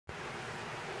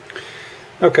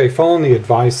Okay, following the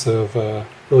advice of a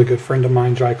really good friend of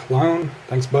mine, Jai Cologne,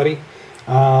 thanks buddy,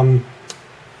 I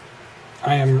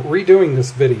am redoing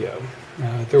this video.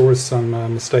 There was some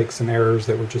mistakes and errors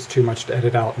that were just too much to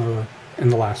edit out in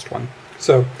the last one.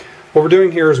 So what we're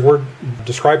doing here is we're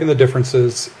describing the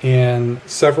differences in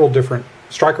several different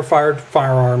striker-fired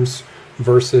firearms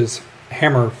versus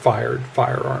hammer-fired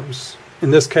firearms.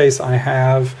 In this case, I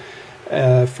have,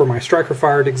 for my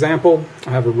striker-fired example,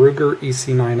 I have a Ruger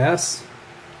EC9S.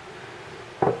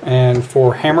 And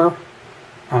for hammer,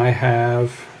 I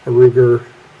have a Ruger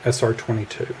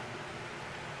SR22.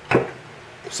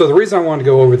 So the reason I wanted to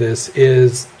go over this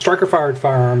is striker-fired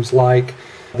firearms like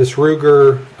this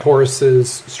Ruger,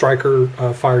 Taurus's,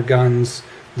 striker-fired guns,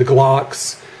 the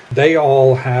Glocks, they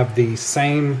all have the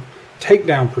same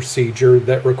takedown procedure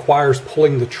that requires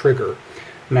pulling the trigger.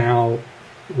 Now,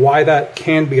 why that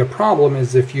can be a problem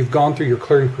is if you've gone through your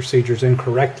clearing procedures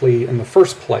incorrectly in the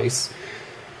first place,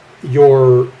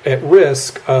 you're at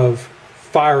risk of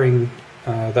firing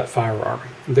that firearm.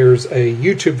 There's a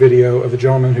YouTube video of a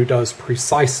gentleman who does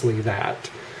precisely that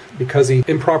because he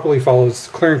improperly follows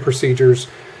clearing procedures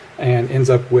and ends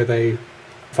up with a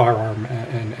firearm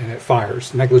and it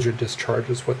fires. Negligent discharge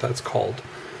is what that's called.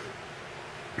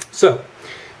 So,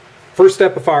 first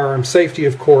step of firearm safety,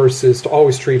 of course, is to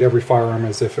always treat every firearm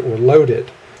as if it were loaded.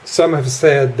 Some have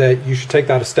said that you should take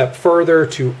that a step further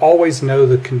to always know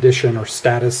the condition or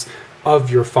status of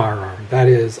your firearm. That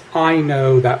is, I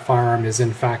know that firearm is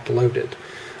in fact loaded.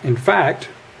 In fact,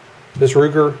 this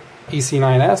Ruger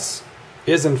EC9S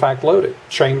is in fact loaded,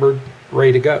 chambered,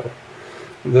 ready to go.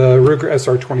 The Ruger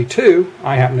SR22,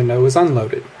 I happen to know, is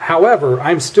unloaded. However,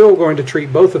 I'm still going to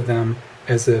treat both of them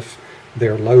as if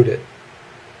they're loaded.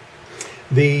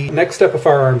 The next step of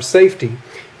firearm safety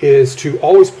is to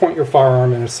always point your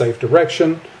firearm in a safe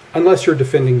direction unless you're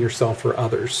defending yourself or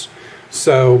others.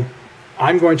 So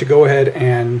I'm going to go ahead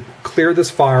and clear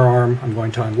this firearm. I'm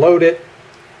going to unload it,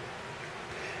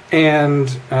 and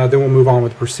then we'll move on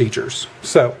with the procedures.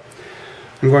 So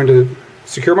I'm going to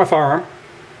secure my firearm,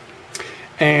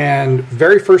 and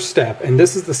very first step, and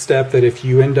this is the step that if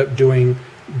you end up doing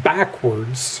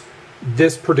backwards,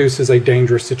 this produces a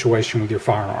dangerous situation with your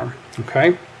firearm.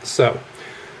 Okay, so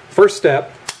first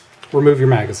step, remove your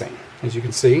magazine. As you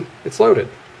can see, it's loaded.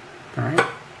 All right.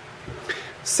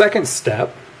 Second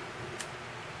step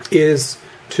is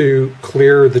to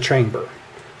clear the chamber.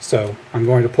 So I'm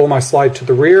going to pull my slide to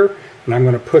the rear, and I'm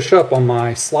going to push up on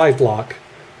my slide lock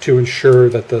to ensure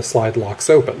that the slide lock's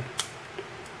open.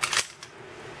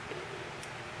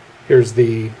 Here's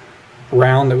the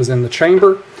round that was in the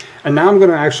chamber. And now I'm going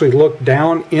to actually look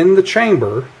down in the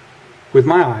chamber with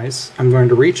my eyes. I'm going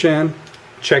to reach in,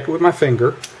 check it with my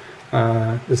finger.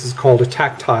 This is called a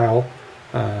tactile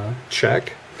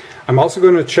check. I'm also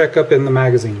going to check up in the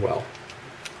magazine well.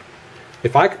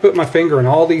 If I can put my finger in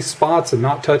all these spots and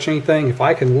not touch anything, if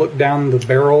I can look down the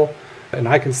barrel and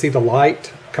I can see the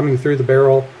light coming through the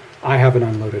barrel, I have an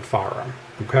unloaded firearm.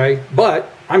 Okay? But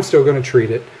I'm still going to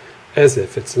treat it as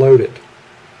if it's loaded.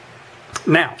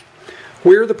 Now,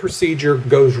 where the procedure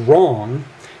goes wrong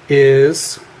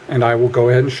is, and I will go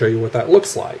ahead and show you what that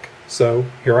looks like. So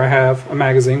here I have a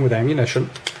magazine with ammunition.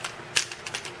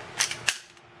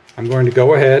 I'm going to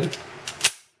go ahead,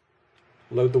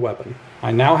 load the weapon.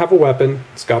 I now have a weapon.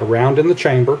 It's got a round in the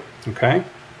chamber. Okay.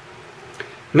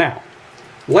 Now,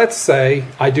 let's say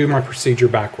I do my procedure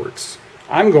backwards.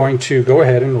 I'm going to go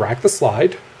ahead and rack the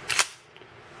slide.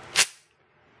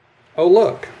 Oh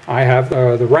look, I have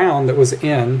the round that was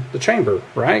in the chamber,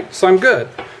 right? So I'm good.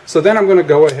 So then I'm going to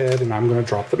go ahead and I'm going to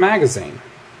drop the magazine.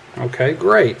 Okay,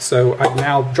 great. So I've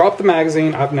now dropped the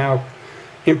magazine. I've now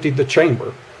emptied the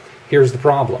chamber. Here's the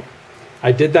problem.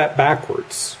 I did that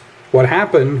backwards. What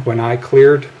happened when I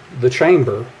cleared the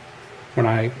chamber, when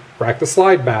I racked the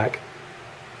slide back,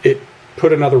 it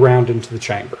put another round into the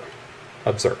chamber.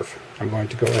 Observe. I'm going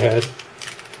to go ahead,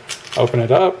 open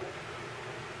it up.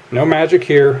 No magic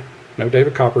here. No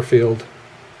David Copperfield.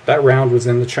 That round was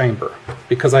in the chamber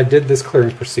because I did this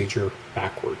clearing procedure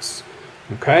backwards.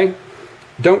 Okay?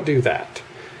 Don't do that.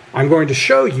 I'm going to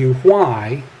show you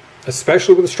why,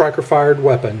 especially with a striker-fired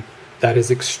weapon, that is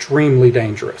extremely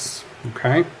dangerous.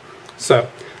 Okay? So,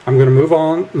 I'm going to move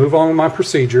on with my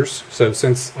procedures. So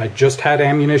since I just had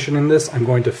ammunition in this, I'm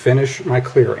going to finish my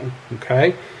clearing.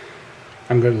 Okay?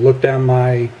 I'm going to look down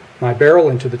my barrel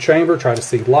into the chamber, try to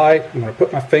see light. I'm going to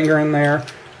put my finger in there.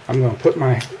 I'm going to put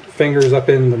my fingers up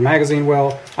in the magazine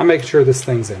well. I'm making sure this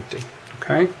thing's empty.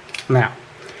 Okay? Now,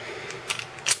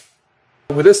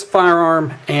 with this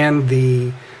firearm and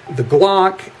the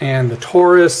Glock and the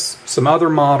Taurus, some other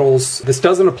models, this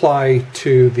doesn't apply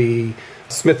to the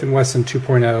Smith & Wesson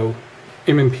 2.0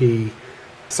 M&P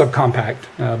subcompact.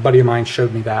 A buddy of mine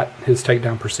showed me that, his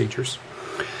takedown procedures.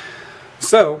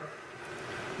 So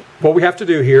what we have to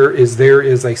do here is there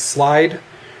is a slide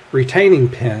retaining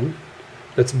pin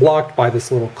that's blocked by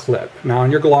this little clip. Now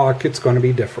on your Glock it's going to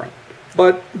be different,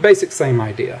 but basic same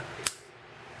idea.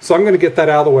 So I'm going to get that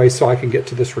out of the way so I can get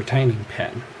to this retaining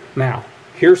pin. Now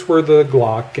here's where the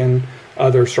Glock and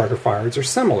other striker firearms are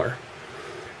similar.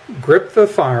 Grip the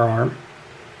firearm,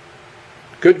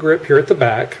 good grip here at the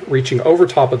back, reaching over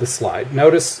top of the slide.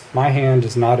 Notice my hand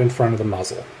is not in front of the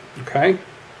muzzle. Okay,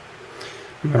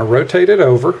 I'm going to rotate it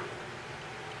over.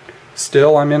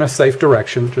 Still, I'm in a safe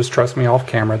direction. Just trust me off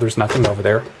camera. There's nothing over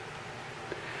there.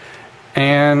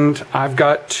 And I've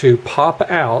got to pop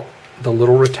out the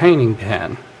little retaining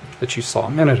pin that you saw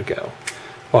a minute ago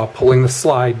while pulling the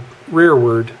slide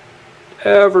rearward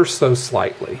ever so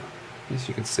slightly, as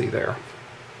you can see there.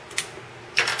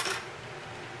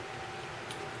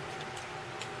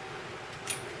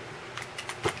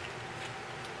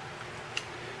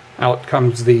 Out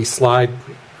comes the slide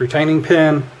retaining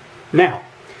pin. Now,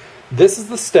 this is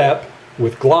the step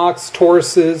with Glocks,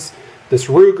 Tauruses, this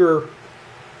Ruger,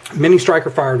 mini striker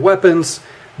fired weapons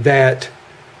that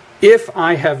if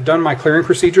I have done my clearing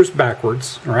procedures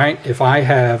backwards, right? If I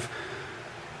have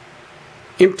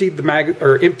emptied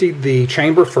the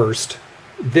chamber first,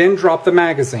 then dropped the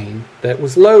magazine that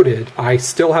was loaded, I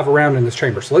still have a round in this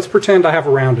chamber. So let's pretend I have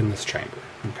a round in this chamber,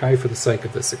 okay, for the sake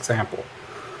of this example.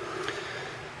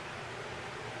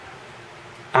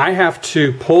 I have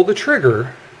to pull the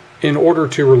trigger in order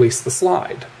to release the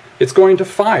slide. It's going to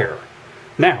fire.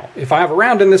 Now, if I have a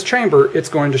round in this chamber, it's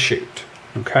going to shoot.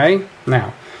 Okay?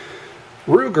 Now,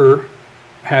 Ruger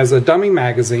has a dummy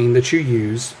magazine that you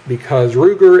use because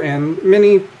Ruger and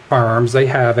many firearms, they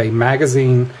have a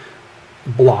magazine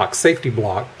block, safety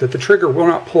block, that the trigger will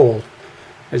not pull,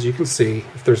 as you can see,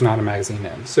 if there's not a magazine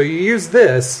in. So you use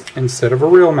this instead of a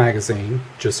real magazine,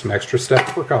 just some extra step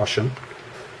precaution,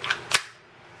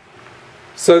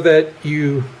 so that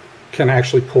you can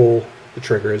actually pull the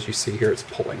trigger. As you see here, it's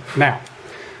pulling. Now,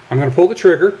 I'm going to pull the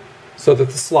trigger so that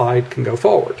the slide can go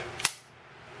forward.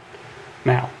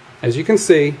 Now, as you can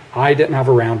see, I didn't have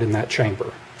a round in that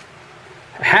chamber.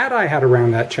 Had I had a round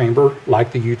in that chamber,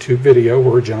 like the YouTube video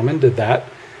where a gentleman did that,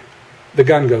 the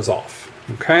gun goes off.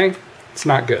 Okay? It's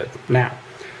not good. Now,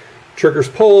 trigger's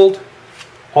pulled,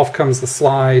 off comes the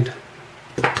slide.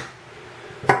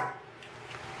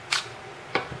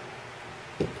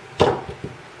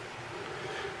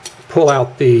 Pull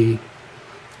out the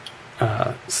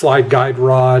slide guide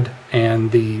rod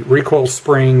and the recoil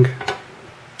spring.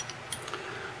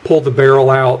 Pull the barrel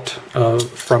out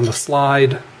from the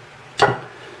slide.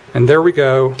 And there we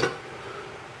go.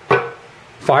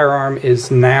 Firearm is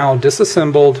now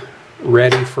disassembled,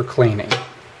 ready for cleaning.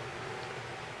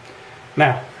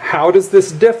 Now, how does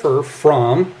this differ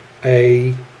from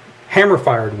a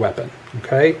hammer-fired weapon?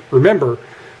 Okay, remember,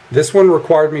 this one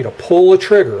required me to pull a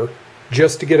trigger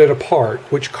just to get it apart,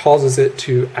 which causes it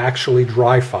to actually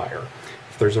dry fire.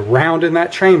 If there's a round in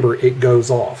that chamber, it goes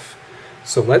off.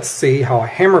 So let's see how a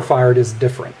hammer-fired is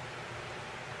different.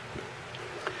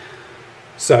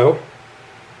 So,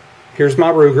 here's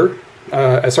my Ruger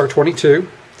SR22.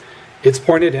 It's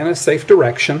pointed in a safe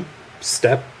direction.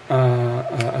 Step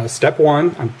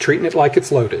one, I'm treating it like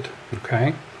it's loaded.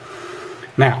 Okay.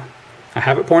 Now, I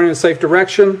have it pointed in a safe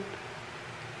direction.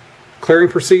 Clearing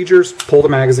procedures, pull the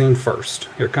magazine first.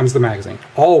 Here comes the magazine.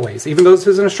 Always, even though this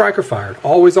isn't a striker fired,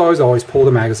 always, always, always pull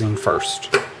the magazine first.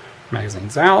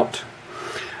 Magazine's out.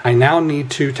 I now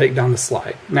need to take down the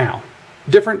slide. Now,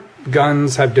 different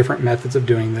guns have different methods of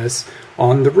doing this.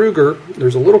 On the Ruger,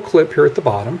 there's a little clip here at the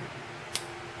bottom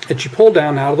that you pull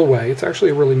down out of the way. It's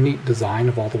actually a really neat design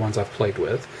of all the ones I've played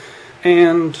with.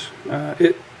 And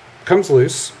it comes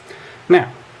loose.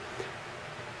 Now,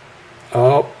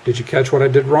 oh, did you catch what I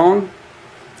did wrong?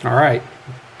 All right,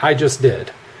 I just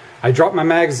did. I dropped my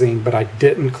magazine, but I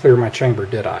didn't clear my chamber,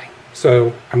 did I?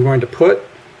 So I'm going to put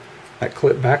that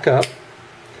clip back up,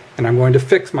 and I'm going to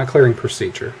fix my clearing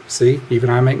procedure. See, even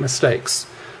I make mistakes.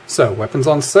 So, weapons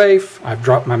on safe, I've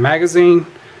dropped my magazine.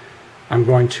 I'm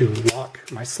going to lock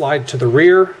my slide to the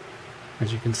rear.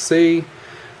 As you can see,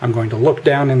 I'm going to look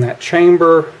down in that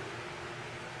chamber.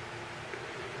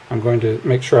 I'm going to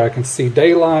make sure I can see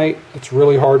daylight. It's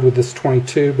really hard with this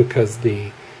 22 because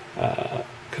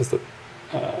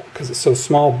it's so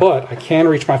small, but I can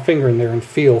reach my finger in there and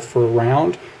feel for a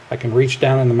round. I can reach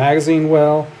down in the magazine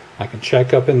well. I can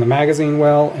check up in the magazine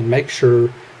well and make sure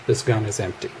this gun is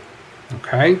empty.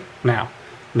 Okay, now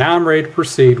I'm ready to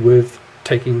proceed with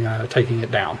taking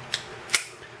it down.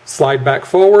 Slide back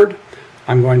forward.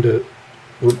 I'm going to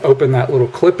open that little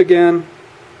clip again.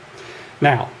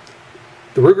 Now,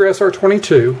 the Ruger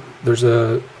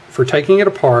SR22, for taking it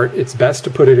apart, it's best to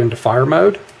put it into fire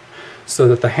mode so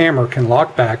that the hammer can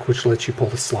lock back, which lets you pull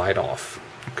the slide off.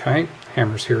 Okay,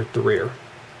 hammer's here at the rear.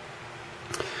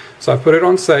 So I put it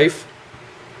on safe.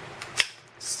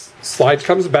 Slide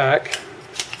comes back,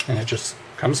 and it just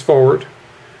comes forward.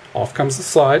 Off comes the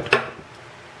slide.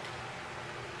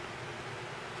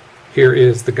 Here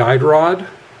is the guide rod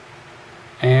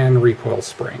and recoil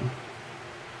spring.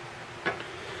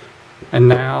 And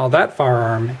now that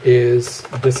firearm is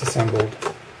disassembled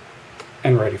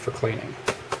and ready for cleaning.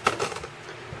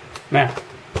 Now,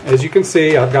 as you can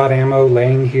see, I've got ammo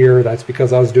laying here. That's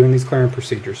because I was doing these clearing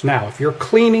procedures. Now, if you're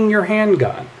cleaning your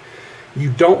handgun, you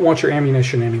don't want your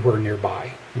ammunition anywhere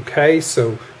nearby. Okay,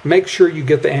 so make sure you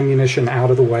get the ammunition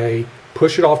out of the way,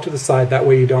 push it off to the side, that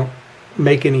way you don't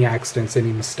make any accidents,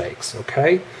 any mistakes.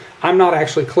 Okay, I'm not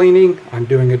actually cleaning, I'm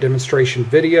doing a demonstration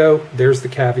video. There's the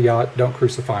caveat, don't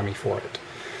crucify me for it.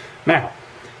 Now,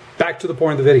 back to the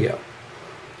point of the video.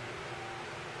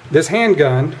 This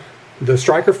handgun, the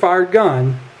striker fired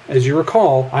gun, as you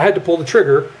recall, I had to pull the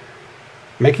trigger,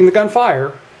 making the gun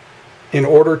fire, in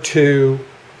order to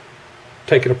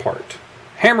take it apart.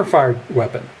 Hammer fired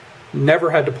weapon,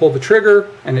 never had to pull the trigger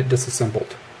and it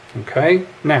disassembled. Okay,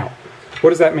 now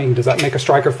what does that mean? Does that make a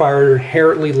striker fired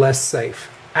inherently less safe?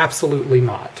 Absolutely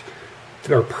not.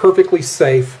 They're perfectly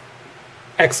safe,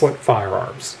 excellent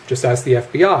firearms. Just ask the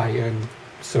FBI and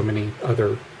so many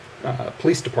other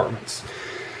police departments.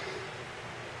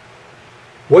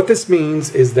 What this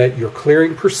means is that your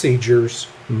clearing procedures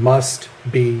must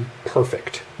be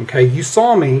perfect. Okay, you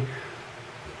saw me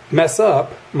mess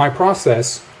up my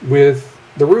process with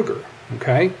the Ruger.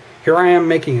 Okay, here I am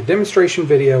making a demonstration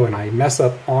video and I mess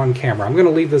up on camera. I'm going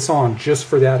to leave this on just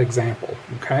for that example.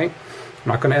 Okay, I'm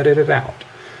not going to edit it out.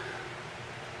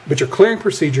 But your clearing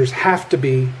procedures have to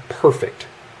be perfect.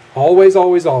 Always,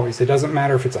 always, always. It doesn't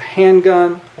matter if it's a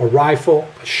handgun, a rifle,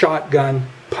 a shotgun,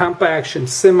 pump action,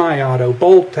 semi-auto,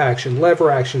 bolt action,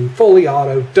 lever action, fully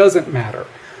auto, doesn't matter.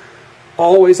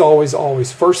 Always, always,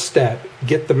 always, first step,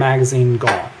 get the magazine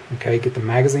gone. Okay, get the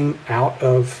magazine out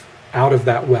of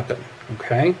that weapon.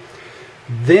 Okay,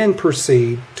 then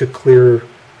proceed to clear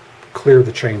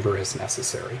the chamber as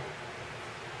necessary.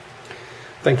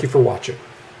 Thank you for watching.